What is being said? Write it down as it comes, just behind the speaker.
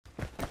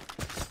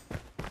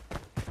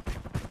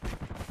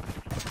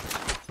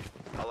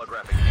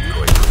Holographic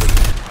decoys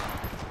released.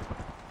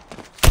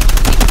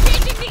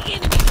 Engaging the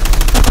enemy!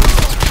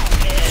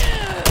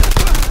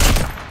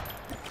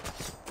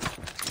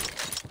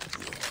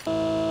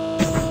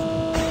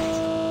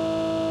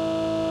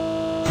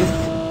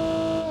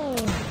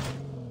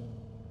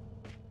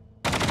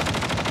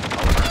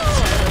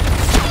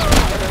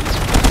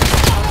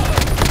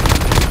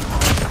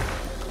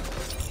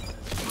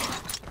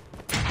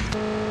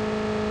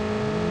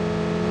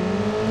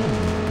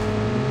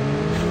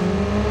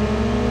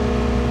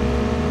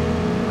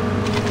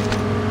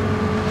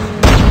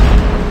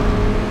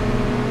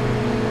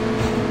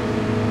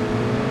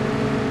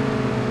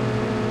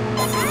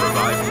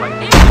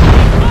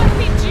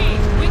 RPG!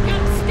 We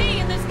can't stay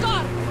in this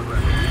car!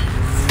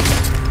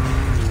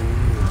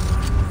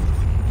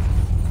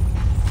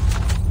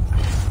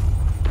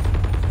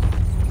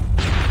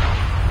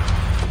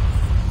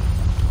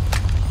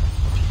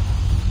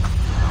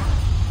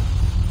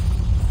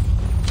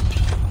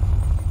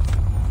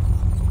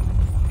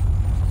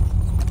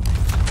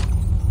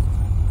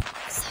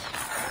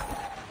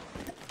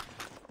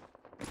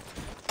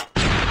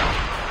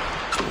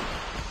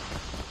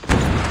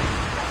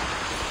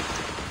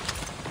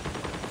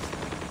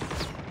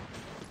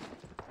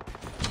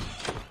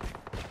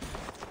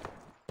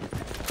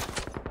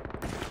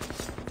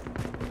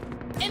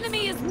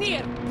 Enemy is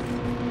near!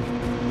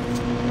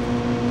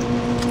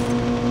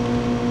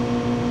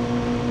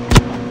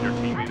 Your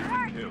teammate has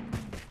been killed.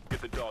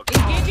 Get the dog.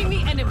 Engaging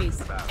the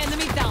enemies.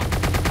 Enemy down.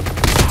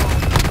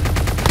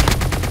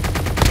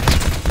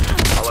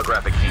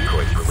 Holographic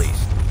decoys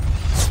released.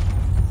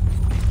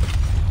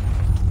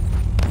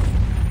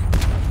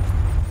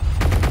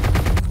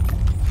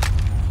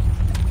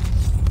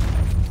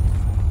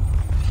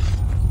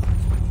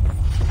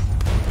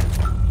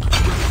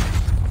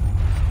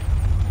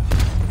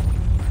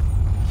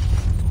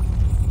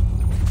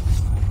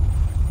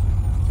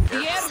 The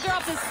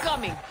airdrop is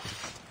coming.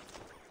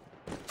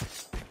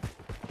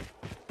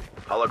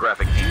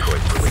 Holographic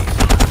decoys released.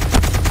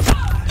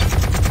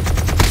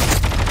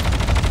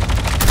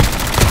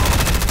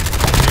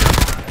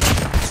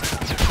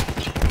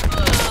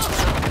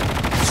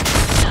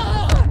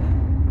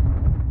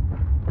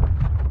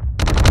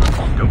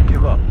 Don't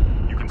give up.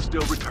 You can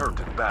still return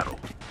to the battle.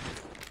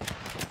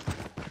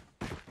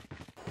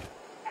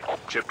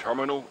 Chip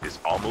terminal is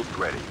almost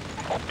ready.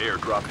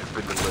 Airdrop has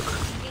been delivered.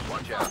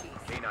 Watch out.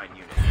 K9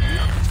 unit.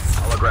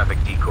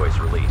 Holographic decoys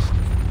released.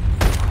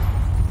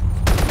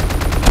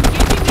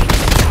 Engaging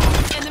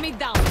the enemy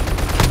down.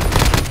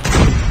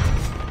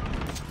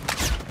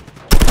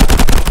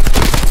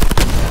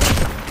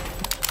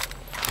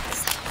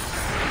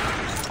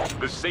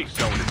 The safe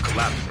zone is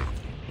collapsing.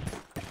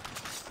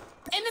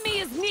 Enemy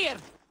is near.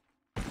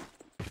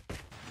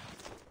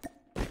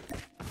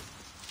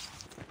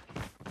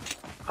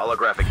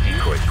 Holographic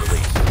decoys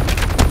released.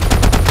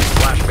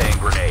 Flashbang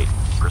grenade. The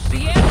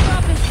Proceed.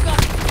 airdrop is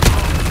coming.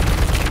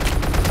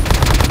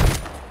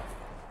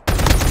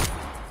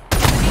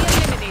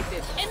 Enemy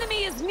eliminated. Enemy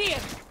is near.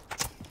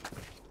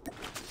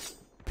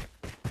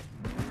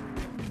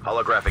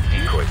 Holographic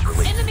decoys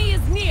released. Enemy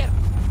is near.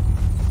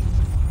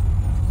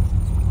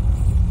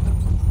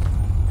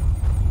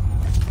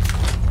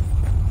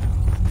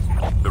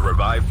 The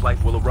revived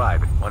flight will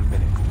arrive in 1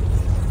 minute.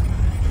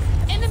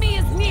 Enemy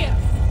is near.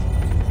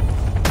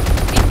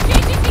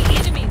 Engaging the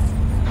enemies.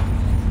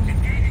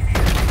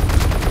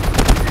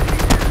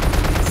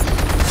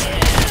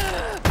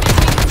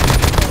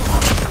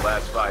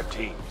 Last 5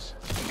 teams.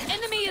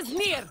 Enemy is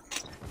near.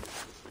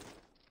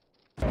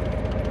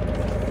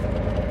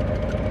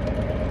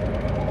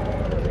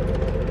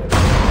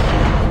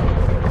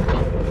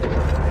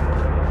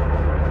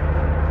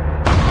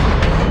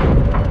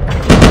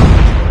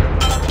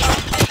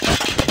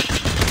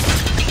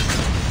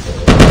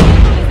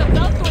 Is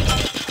about to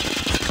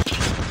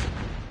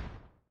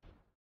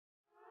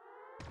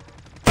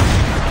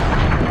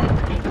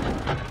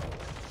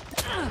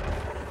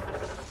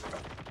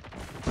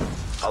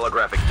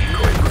Holographic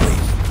decoys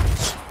released.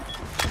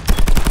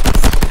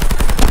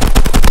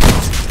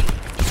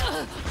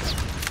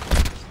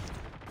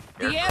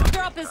 The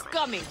airdrop is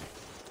coming.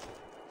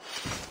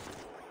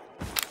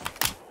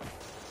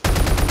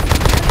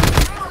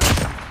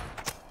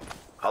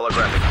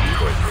 Holographic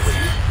decoys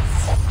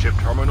released. Chip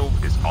terminal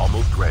is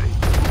almost ready.